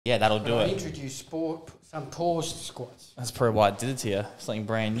Yeah, that'll do I it. introduced some paused squats. That's probably why it did it to you. Something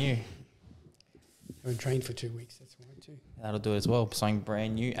brand new. I haven't trained for 2 weeks. That's why too. That'll do it as well. Something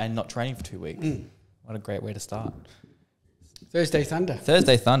brand new and not training for 2 weeks. What a great way to start. Thursday Thunder.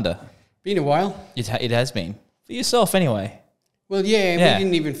 Thursday Thunder. Been a while. It has been. For yourself anyway. Well, yeah, Yeah. we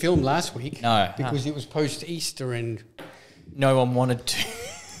didn't even film last week. No. Because it was post-Easter and... No one wanted to.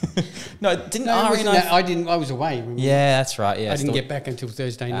 No, didn't No, it Ari wasn't and I... that. I didn't. I was away. Remember? Yeah, that's right. Yeah, I didn't get back until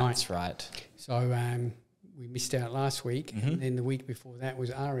Thursday night. That's right. So we missed out last week. And then the week before that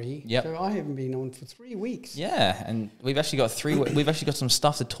was Ari. Yep. So I haven't been on for 3 weeks. Yeah, and we've actually got we've actually got some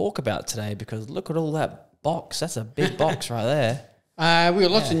stuff to talk about today because look at all that box. That's a big box right there. We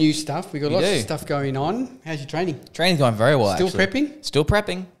got lots of new stuff. We got lots of stuff going on. How's your training? Training's going very well. Still actually. prepping? Still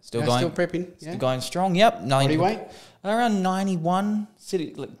prepping. Still going. Still prepping. Still going strong. Yep. Body weight? Around 91.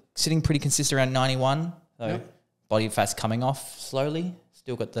 Sitting pretty consistent around 91. So body fat's coming off slowly.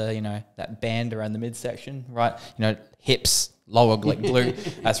 Still got the that band around the midsection, right? Hips, lower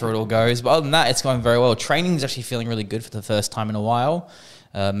glute. That's where it all goes. But other than that, it's going very well. Training's actually feeling really good for the first time in a while.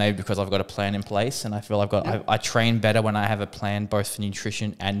 Maybe because I've got a plan in place and I feel I train better when I have a plan both for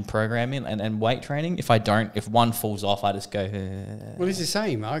nutrition and programming and weight training. If one falls off, I just go... Well, it's the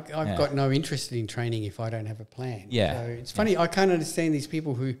same. I've got no interest in training if I don't have a plan. Yeah. So it's funny. I can't understand these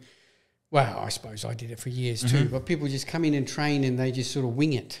people who... Well, I suppose I did it for years too, but people just come in and train and they just sort of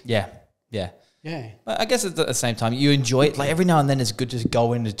wing it. Yeah, yeah. Yeah. But I guess at the same time, you enjoy it. Like every now and then it's good to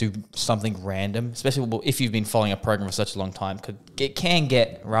go in and do something random, especially if you've been following a program for such a long time. It can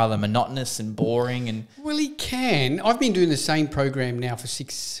get rather monotonous and boring. And well, it can. I've been doing the same program now for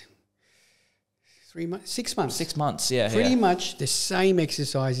 6 months. 6 months. 6 months, yeah. Pretty much the same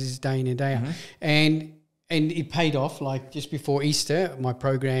exercises day in and day out. And it paid off, like just before Easter, my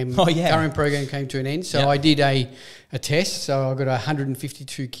program, current program came to an end. So I did a test. So I got a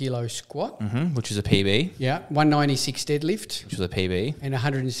 152 kilo squat. Which was a PB. Yeah. 196 deadlift. Which was a PB. And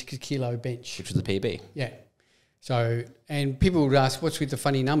 106 kilo bench. Which was a PB. Yeah. So, and people would ask, what's with the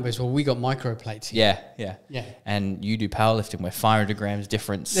funny numbers? Well, we got micro plates here. Yeah. And you do powerlifting where 500 grams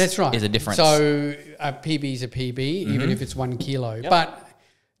difference is a difference. So a PB is a PB, even if it's 1 kilo. Yep. But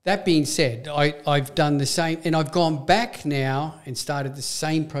that being said, I've done the same, and I've gone back now and started the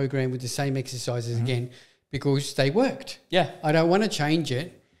same program with the same exercises again because they worked. Yeah. I don't want to change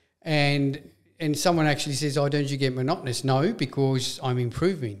it. And someone actually says, oh, don't you get monotonous? No, because I'm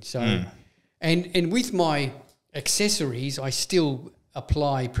improving. So, and with my accessories, I still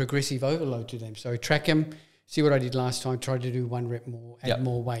apply progressive overload to them. So track them, see what I did last time, try to do 1 rep more, add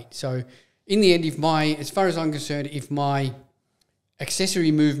more weight. So in the end, as far as I'm concerned, if my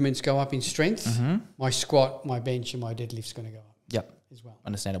accessory movements go up in strength, my squat, my bench, and my deadlift's going to go up. Yep. As well.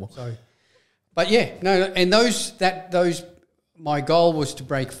 Understandable. So, but yeah, no, and those, my goal was to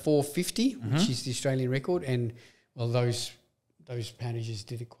break 450, which is the Australian record, and well, those poundages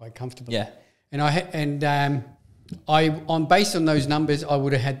did it quite comfortably. Yeah. And based on those numbers, I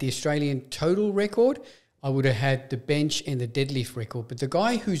would have had the Australian total record. I would have had the bench and the deadlift record. But the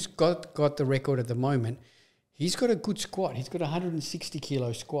guy who's got the record at the moment, he's got a good squat. He's got a 160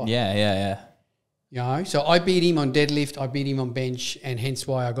 kilo squat. Yeah. So I beat him on deadlift, I beat him on bench, and hence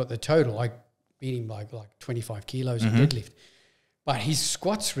why I got the total. I beat him like 25 kilos in deadlift. But his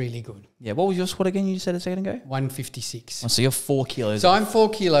squat's really good. Yeah, what was your squat again you said a second ago? 156. Oh, so you're 4 kilos. So I'm 4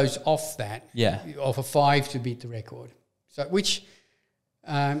 kilos off that. Yeah. Off a 5 to beat the record. So which,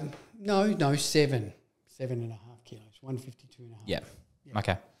 no, 7. 7.5 kilos. 152.5. Yeah.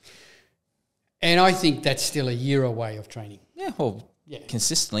 Okay. And I think that's still a year away of training. Yeah, well,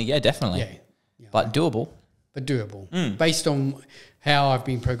 consistently, definitely. Yeah. But doable. But doable. Based on how I've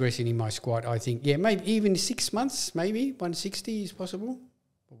been progressing in my squat, I think, maybe even 6 months, maybe 160 is possible.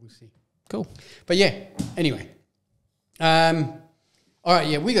 But we'll see. Cool. But anyway. All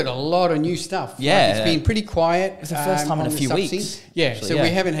right, we got a lot of new stuff. Yeah. It's been pretty quiet. It's the first time in a few weeks. Yeah, actually, we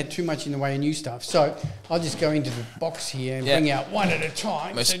haven't had too much in the way of new stuff. So I'll just go into the box here and bring out one at a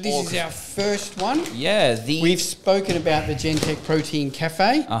time. So this is our first one. Yeah. We've spoken about the GEN-TEC Protein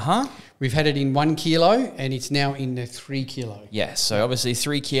Cafe. We've had it in 1 kilo and it's now in the 3 kilo. Yeah, so obviously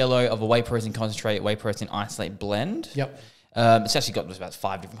 3 kilo of a whey protein concentrate, whey protein isolate blend. Yep. It's actually got about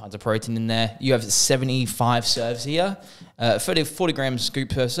 5 different kinds of protein in there. You have 75 serves here, 40 grams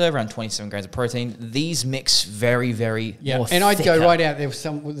scoop per serve, around 27 grams of protein. These mix very, very more and I'd thicker. go right out there with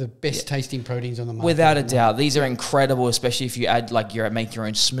some of the best tasting proteins on the market. Without a doubt. These are incredible, especially if you add, make your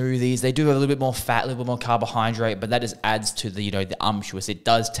own smoothies. They do have a little bit more fat, a little bit more carbohydrate, but that just adds to the, the umptuous. It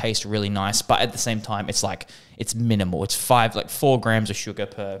does taste really nice, but at the same time, it's minimal. It's 4 grams of sugar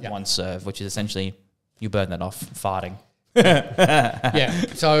per one serve, which is essentially, you burn that off farting. Yeah.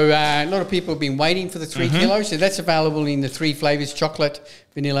 So a lot of people have been waiting for the 3 kilos. So that's available in the 3 flavors: chocolate,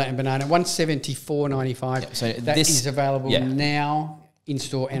 vanilla, and banana. $174.95. Yep, so that is available now in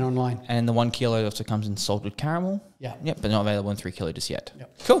store and online. And the 1 kilo also comes in salted caramel. Yeah. Yep, but not available in 3 kilo just yet.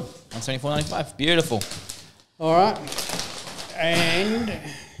 Yep. Cool. $174.95. Beautiful. All right. And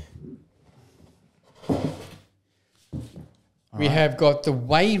we have got the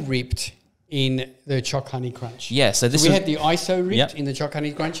whey ripped in the CHOC Honey Crunch. Yeah, so this we had the ISO ripped Yep. in the CHOC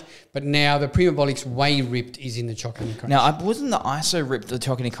Honey Crunch, but now the Primabolics whey ripped is in the CHOC Honey Crunch. Now, wasn't the ISO ripped the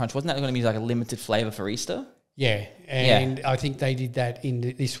Chocolate Honey Crunch? Wasn't that going to be like a limited flavor for Easter? Yeah, and I think they did that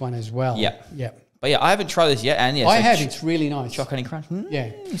in this one as well. Yeah. Yeah. But yeah, I haven't tried this yet. And yeah, I have. It's really nice. Chocolate Honey Crunch.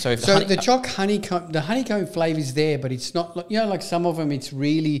 Yeah. So the CHOC honeycomb, the honeycomb flavor is there, but it's not, like some of them, it's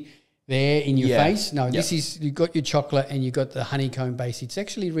really there in your face. No, this is, you've got your chocolate and you've got the honeycomb base. It's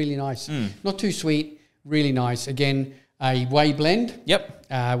actually really nice. Not too sweet, really nice. Again, a whey blend. Yep.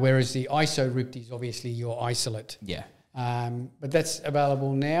 Whereas the ISO ripped is obviously your isolate. Yeah. But that's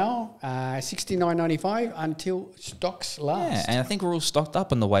available now, $69.95 until stocks last. Yeah, and I think we're all stocked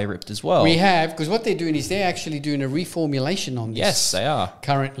up on the whey ripped as well. We have, because what they're doing is they're actually doing a reformulation on this. Yes, they are.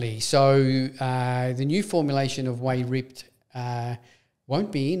 Currently. So the new formulation of whey ripped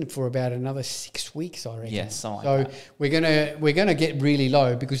won't be in for about another 6 weeks, I reckon. Yes, something so like that. we're gonna get really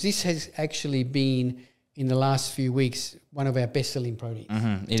low, because this has actually been, in the last few weeks, one of our best-selling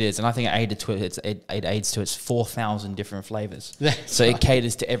proteins. It is, and I think it aids to its 4,000 different flavors. That's so right. it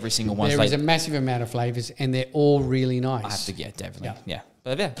caters to every single one. There is a massive amount of flavors, and they're all really nice. I have to get definitely, yeah.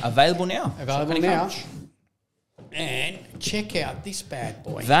 But yeah, available now. Available Chocolate now. Crunch. And check out this bad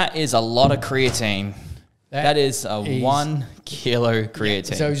boy. That is a lot of creatine. That is a 1 kilo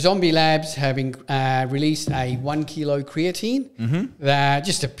creatine. So Zombie Labs having released a 1 kilo creatine,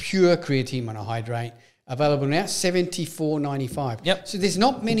 just a pure creatine monohydrate, available now, $74.95. Yep. So there's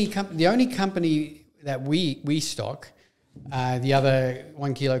not many the only company that we stock, the other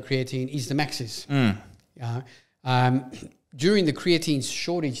 1 kilo creatine, is the Max's. During the creatine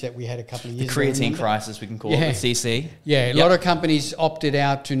shortage that we had a couple of years ago. The creatine crisis, we can call it, the CC. Yeah, a lot of companies opted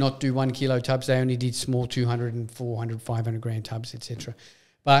out to not do 1 kilo tubs. They only did small 200 and 400, 500 gram tubs, etc.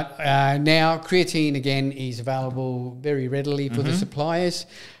 But now creatine, again, is available very readily for the suppliers.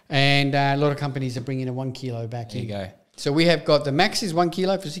 And a lot of companies are bringing a 1 kilo back in. There you go. So we have got the Max's 1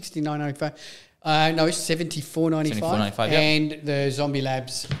 kilo for $69.95. No, it's $74.95. $74.95, yep. And the Zombie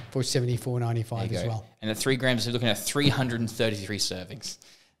Labs for $74.95 as well. And at 3 grams, we're looking at 333 servings.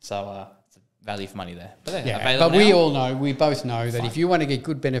 So it's a value for money there. But, But we both know that if you want to get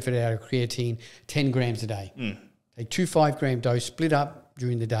good benefit out of creatine, 10 grams a day. Take 2 5-gram dose, split up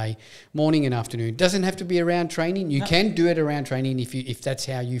during the day, morning and afternoon. Doesn't have to be around training. You can do it around training if that's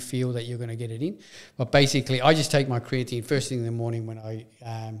how you feel that you're going to get it in. But basically, I just take my creatine first thing in the morning when I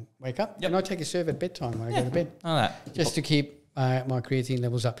wake up, and I take a serve at bedtime when I go to bed, just to keep my creatine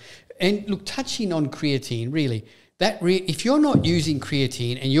levels up. And look, touching on creatine, really, if you're not using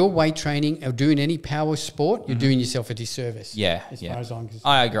creatine and you're weight training or doing any power sport, you're doing yourself a disservice. As far as I'm concerned.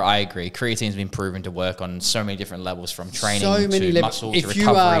 I agree. Creatine's been proven to work on so many different levels, from training to muscle to recovery. If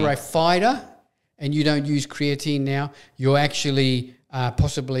you are a fighter and you don't use creatine now, you're actually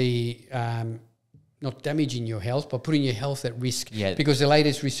possibly not damaging your health, but putting your health at risk. Yeah. Because the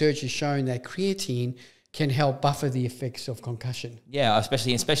latest research has shown that creatine can help buffer the effects of concussion. Yeah,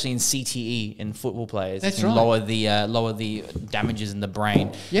 especially in CTE in football players. That's it can right. lower the damages in the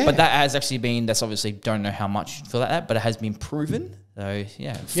brain. Yeah. But that has actually been, that's obviously, don't know how much for that, but it has been proven. So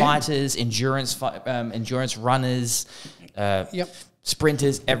fighters, endurance runners,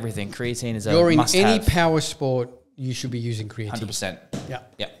 sprinters, everything. Creatine is a must-have. You're in any power sport, you should be using creatine. 100%. Yeah.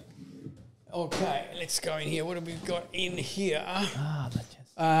 Yeah. Okay, let's go in here. What have we got in here? That's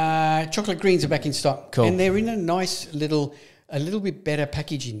Chocolate greens are back in stock. Cool. And they're in a nice a little bit better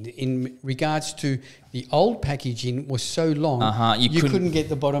packaging in regards to the old packaging was so long, you couldn't get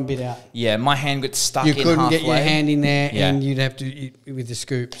the bottom bit out. Yeah, my hand got stuck in halfway. You couldn't get your hand in there and you'd have to eat with the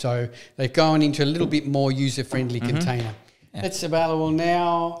scoop. So they've gone into a little bit more user-friendly container. Yeah. That's available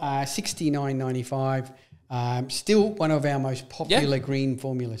now, $69.95. Still one of our most popular green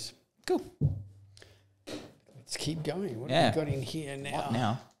formulas. Cool. Let's keep going. What have we got in here now? What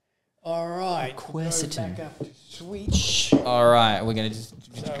now? All right. Quercetin. Back up to Switch. All right. We're going to just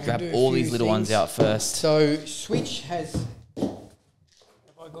grab all these little ones out first. So Switch has... Have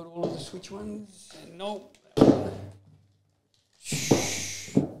I got all of the Switch ones? Nope.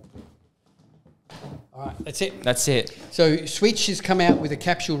 All right. That's it. That's it. So Switch has come out with a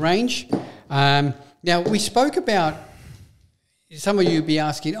capsule range. Now, we spoke about some of you will be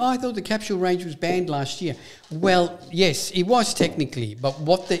asking, oh, I thought the capsule range was banned last year. Well, yes, it was technically, but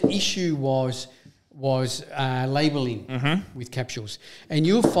what the issue was labelling with capsules. And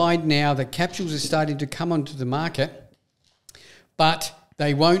you'll find now that capsules are starting to come onto the market, but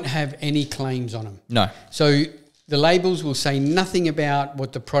they won't have any claims on them. No. So the labels will say nothing about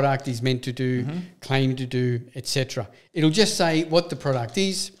what the product is meant to do, claim to do, etc. It'll just say what the product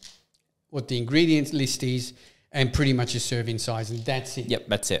is, what the ingredients list is, and pretty much a serving size, and that's it. Yep,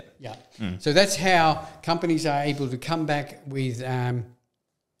 that's it. Yeah. So that's how companies are able to come back with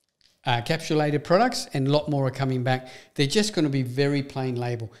capsulated products, and a lot more are coming back. They're just going to be very plain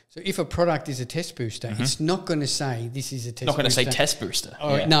label. So if a product is a test booster, it's not going to say this is a test booster. Not going to say test booster.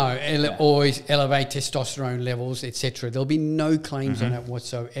 Or, no, always elevate testosterone levels, etc. There'll be no claims on it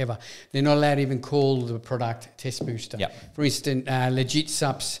whatsoever. They're not allowed to even call the product test booster. Yep. For instance, Legit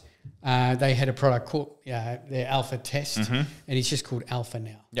Subs, they had a product called their Alpha Test, and it's just called Alpha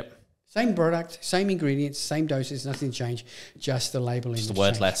now. Yep. Same product, same ingredients, same doses, nothing changed, just the labelling. Just the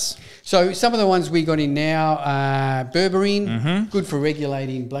word less. So some of the ones we got in now, berberine, good for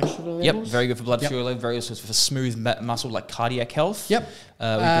regulating blood sugar levels. Yep, very good for blood sugar level, very good for smooth muscle like cardiac health. Yep.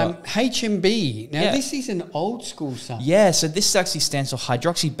 HMB. Now this is an old school stuff. Yeah, so this actually stands for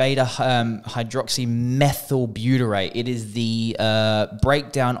hydroxybeta hydroxymethylbutyrate. It is the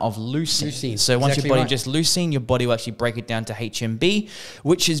breakdown of leucine. So once your body ingests leucine, your body will actually break it down to HMB,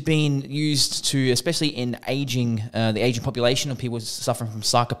 which has been used to, especially in aging, the aging population of people suffering from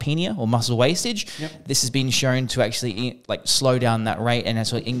sarcopenia or muscle wastage. Yep. This has been shown to actually slow down that rate and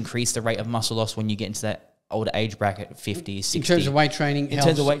actually increase the rate of muscle loss when you get into that older age bracket, 50, 60. In terms of weight training,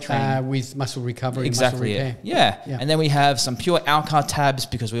 with muscle recovery, muscle repair. Yeah. And then we have some pure Alcar tabs,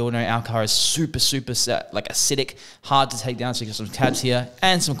 because we all know Alcar is super acidic, hard to take down. So you got some tabs here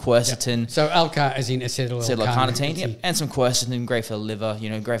and some quercetin. So Alcar as in acetyl-L-carnitine. Yep. And some quercetin, great for the liver,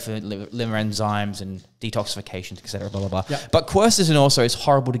 great for liver enzymes and detoxification, etc. Blah, blah, blah. Yep. But quercetin also is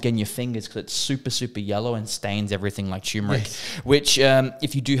horrible to get in your fingers because it's super yellow and stains everything like turmeric, which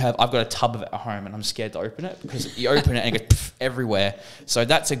if you do have, I've got a tub of it at home and I'm scared to open it because you open it and it goes everywhere. So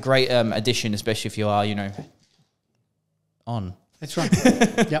that's a great addition, especially if you are, on. That's right.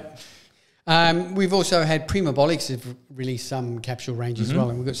 Yep. We've also had PRIMABOLICS have released some capsule range as well,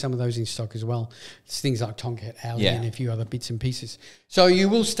 and we've got some of those in stock as well. It's things like Tomcat Alley and a few other bits and pieces. So you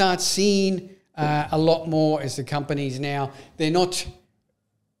will start seeing a lot more as the companies now. They're not.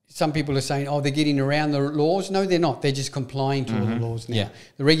 Some people are saying, they're getting around the laws. No, they're not. They're just complying to all the laws now. Yeah.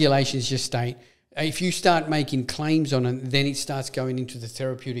 The regulations just state, if you start making claims on it, then it starts going into the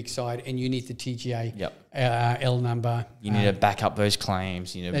therapeutic side, and you need the TGA L number. You need to back up those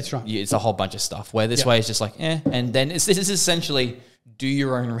claims. That's right. It's a whole bunch of stuff. Where this way is just and then this is essentially do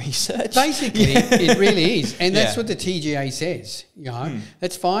your own research. Basically, it really is, and that's what the TGA says.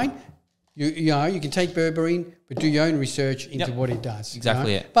 That's fine. You can take berberine, but do your own research into what it does.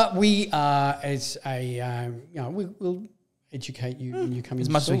 Exactly it. But we are, as a, we'll educate you when you come in as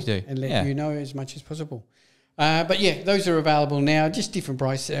much as we do, and let you know as much as possible. But those are available now, just different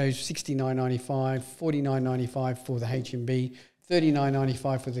prices: $69.95, $49.95 for the HMB,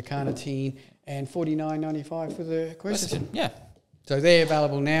 $39.95 for the carnitine, and $49.95 for the quercetin. Yeah. So they're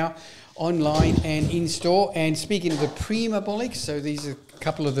available now, online and in store. And speaking of the PRIMABOLICS, so these are a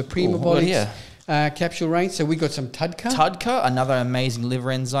couple of the PRIMABOLICS capsule range. So we got some TUDCA. TUDCA, another amazing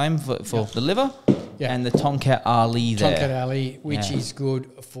liver enzyme for the liver. Yeah. And the Tomcat Ali there. Tomcat Ali, which is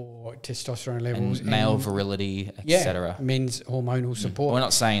good for testosterone levels. And male virility, etc. Men's hormonal support. We're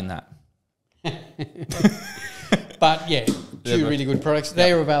not saying that. But two really good products.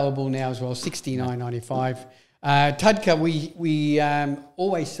 They are available now as well, $69.95. TUDCA, we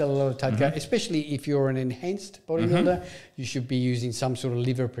always sell a lot of TUDCA, especially if you're an enhanced bodybuilder. You should be using some sort of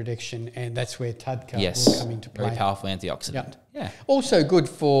liver protection, and that's where TUDCA will come into play. Very powerful antioxidant. Yeah. Also good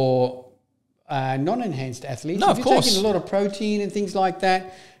for non-enhanced athletes. No, if you're taking a lot of protein and things like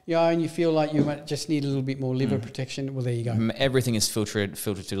that, and you feel like you might just need a little bit more liver protection, well, there you go. Everything is filtered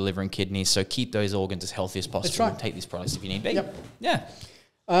to the liver and kidneys, so keep those organs as healthy as possible. That's right. And take these products if you need be. Yep. Yeah.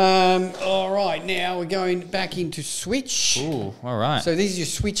 All right, now we're going back into Switch. Ooh, all right. So this is your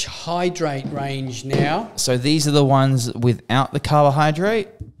Switch Hydrate range now. So these are the ones without the carbohydrate.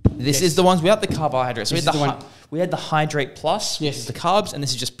 This is the ones without the carbohydrate. So we had the Hydrate Plus, which is the carbs, and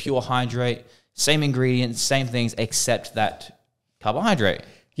this is just pure hydrate. Same ingredients, same things, except that carbohydrate.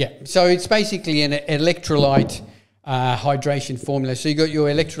 Yeah, so it's basically an electrolyte hydration formula. So you got your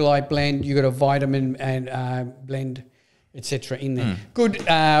electrolyte blend, you got a vitamin and blend, etc. in there. Good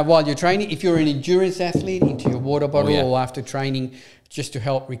while you're training. If you're an endurance athlete, into your water bottle or after training, just to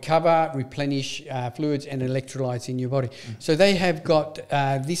help recover, replenish fluids and electrolytes in your body. So they have got,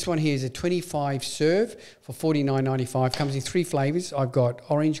 this one here is a 25 serve for $49.95. Comes in 3 flavours. I've got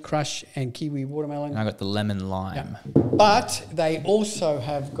orange crush and kiwi watermelon. And I got the lemon lime. But they also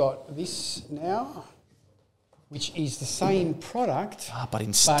have got this now, which is the same product. But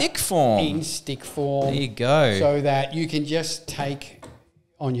in stick form. In stick form. There you go. So that you can just take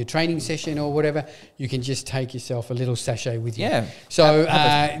on your training session or whatever, you can just take yourself a little sachet with you. Yeah. So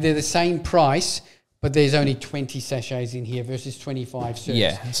they're the same price, but there's only 20 sachets in here versus 25 serves.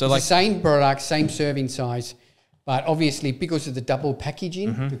 Yeah. So it's like the same product, same serving size, but obviously because of the double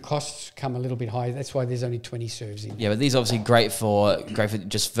packaging, the costs come a little bit higher. That's why there's only 20 serves in. Yeah, but these are obviously great for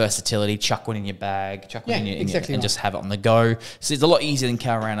just versatility. Chuck one in your bag, chuck one in your, and just have it on the go. So it's a lot easier than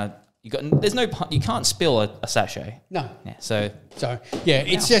carry around you can't spill a sachet. No. Yeah. So yeah,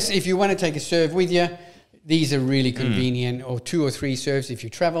 it's just if you want to take a serve with you, these are really convenient. Or 2 or 3 serves if you're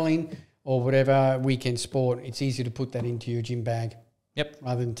traveling or whatever weekend sport. It's easy to put that into your gym bag. Yep.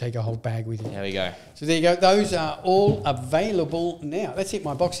 Rather than take a whole bag with you. There we go. So there you go. Those are all available now. That's it.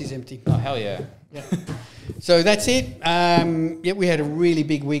 My box is empty. Oh, hell yeah. Yeah. So that's it. Yeah, we had a really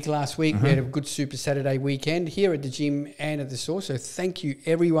big week last week. We had a good Super Saturday weekend here at the gym and at the source. So thank you,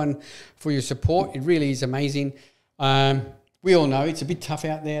 everyone, for your support. It really is amazing. We all know it's a bit tough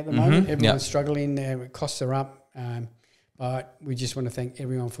out there at the moment. Everyone's struggling. Costs are up. But we just want to thank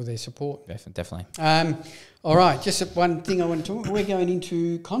everyone for their support. Definitely. All right, just one thing I want to talk about. We're going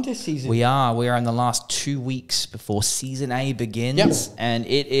into contest season. We are. We are in the last 2 weeks before Season A begins, and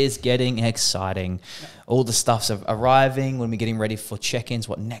it is getting exciting. All the stuff's arriving when we're getting ready for check-ins.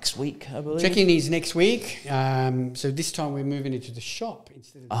 What, next week, I believe? Check-in is next week. So this time we're moving it to the shop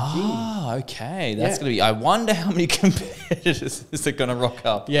instead of the gym. Ah, okay. That's going to be... I wonder how many competitors is it going to rock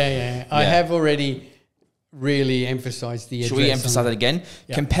up. Yeah. I have already... really emphasise the address. Should we emphasise that again?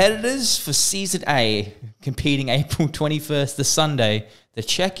 Yep. Competitors for Season A competing April 21st, the Sunday. The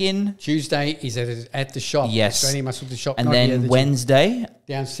check-in... Tuesday is at the shop. Yes. Australian Muscle the shop. And then Wednesday...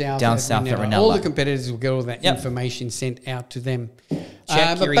 Down south at Ranella. All the competitors will get all that information sent out to them.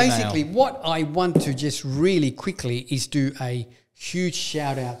 Check but your basically, email. what I want to just really quickly is do a huge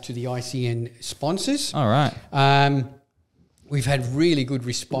shout-out to the ICN sponsors. All right. We've had really good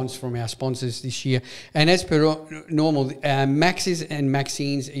response from our sponsors this year. And as per normal, Max's and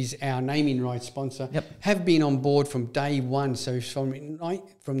Maxine's is our naming rights sponsor, have been on board from day one. So from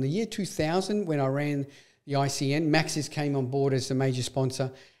the year 2000, when I ran the ICN, Max's came on board as the major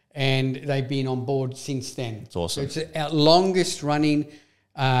sponsor, and they've been on board since then. It's awesome. So it's our longest running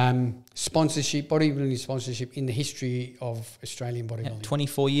sponsorship, bodybuilding sponsorship in the history of Australian bodybuilding.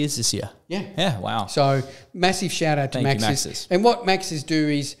 24 years this year. Yeah, wow. So massive shout out to Max's. And what Max's do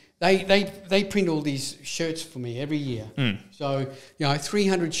is they print all these shirts for me every year. So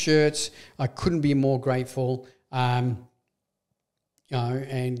 300 shirts. I couldn't be more grateful. And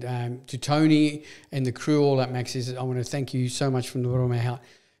to Tony and the crew all at Max's, I want to thank you so much from the bottom of my heart.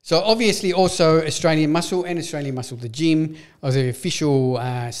 So obviously also Australian Muscle and Australian Muscle the gym are the official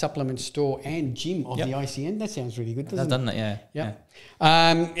supplement store and gym of the ICN. That sounds really good, doesn't it? Yeah.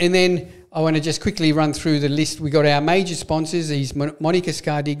 And then I want to just quickly run through the list. We got our major sponsors. These Monica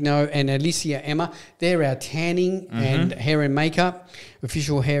Scardigno and Alicia Emma. They're our tanning and hair and makeup,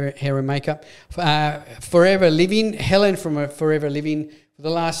 official hair and makeup. Forever Living, Helen from Forever Living, for the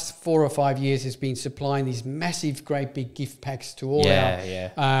last 4 or 5 years has been supplying these massive, great big gift packs to all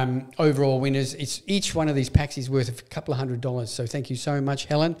our overall winners. It's each one of these packs is worth a couple of $100. So thank you so much,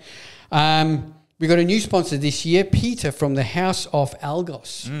 Helen. We got a new sponsor this year, Peter from the House of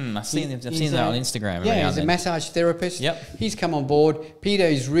Algos. I've seen that on Instagram. Yeah, he's a massage therapist. Yep. He's come on board. Peter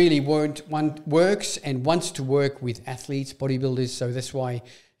is really works and wants to work with athletes, bodybuilders, so that's why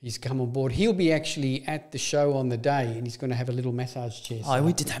he's come on board. He'll be actually at the show on the day, and he's going to have a little massage chair. Oh,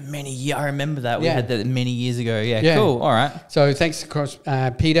 we did that many years. I remember that. We had that many years ago. Yeah, cool. All right. So thanks across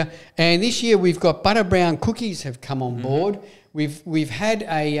Peter. And this year we've got Butter Brown Cookies have come on board. We've had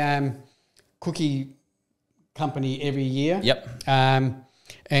a cookie company every year. Yep.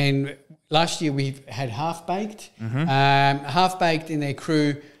 And last year we've had Half Baked. Half Baked in their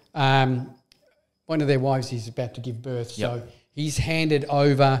crew. One of their wives is about to give birth, so he's handed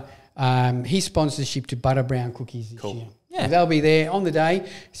over his sponsorship to Butter Brown Cookies this year. So they'll be there on the day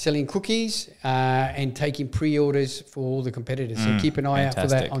selling cookies and taking pre-orders for all the competitors. So keep an eye out for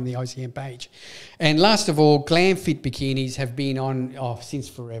that on the ICM page. And last of all, Glam Fit bikinis have been on since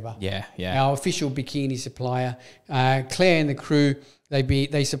forever. Yeah. Our official bikini supplier, Claire and the crew,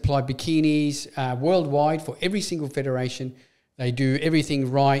 they supply bikinis worldwide for every single federation. They do everything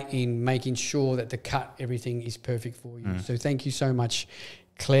right in making sure that the cut, everything is perfect for you. So thank you so much,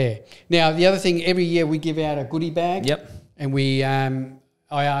 Claire. Now, the other thing, every year we give out a goodie bag. Yep. And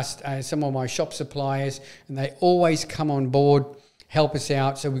I asked some of my shop suppliers, and they always come on board, help us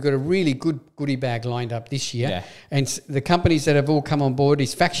out. So we've got a really good goodie bag lined up this year. Yeah. And the companies that have all come on board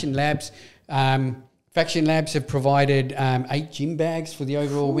is Faction Labs. Faction Labs have provided 8 gym bags for the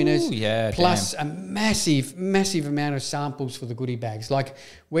overall winners. Plus a massive amount of samples for the goodie bags. Like,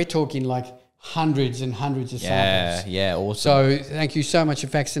 we're talking like hundreds and hundreds of samples. Yeah, awesome. So thank you so much to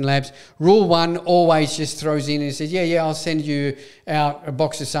Faction Labs. Rule 1 always just throws in and says, yeah, I'll send you out a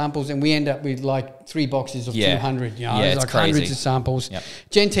box of samples, and we end up with like 3 boxes of 200. You know, it's like crazy. Hundreds of samples.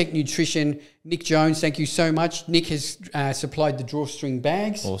 GEN-TEC Nutrition, Nick Jones, thank you so much. Nick has supplied the drawstring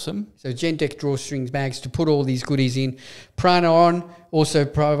bags. Awesome. So GEN-TEC drawstring bags to put all these goodies in. Prana On also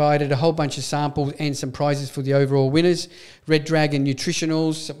provided a whole bunch of samples and some prizes for the overall winners. Red Dragon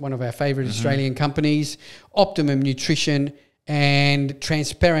Nutritionals, one of our favourite Australian companies. Optimum Nutrition and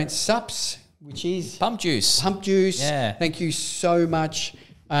Transparent Sups, which is Pump Juice. Yeah. Thank you so much,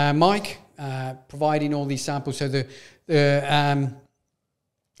 Mike, providing all these samples. So the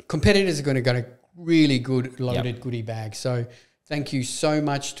competitors are going to get a really good loaded goodie bag. So thank you so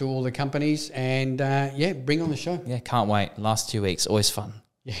much to all the companies, and bring on the show. Yeah, can't wait. Last 2 weeks, always fun.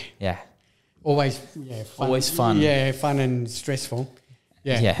 Yeah. Always fun. Always fun. Yeah, fun and stressful.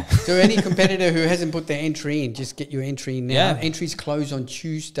 Yeah. So any competitor who hasn't put their entry in, just get your entry in now. Yeah. Entries close on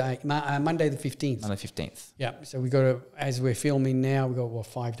Monday the 15th. Monday 15th. Yeah. So we got to, as we're filming now, we've got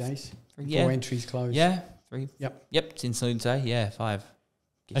 5 days before entries close. Yeah. 3. Yep. It's in today. Yeah, 5.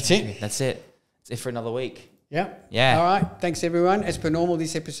 That's it. That's it. That's it for another week. Yeah. All right. Thanks, everyone. As per normal,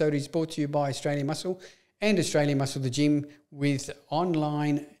 this episode is brought to you by Australian Muscle and Australian Muscle, the gym, with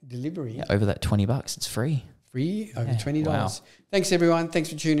online delivery. Yeah, over that $20, it's free. Free, over $20. Wow. Thanks, everyone. Thanks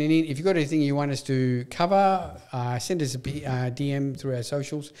for tuning in. If you've got anything you want us to cover, send us a DM through our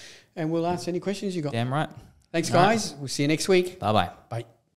socials, and we'll answer any questions you got. Damn right. Thanks, guys. We'll see you next week. Bye-bye. Bye.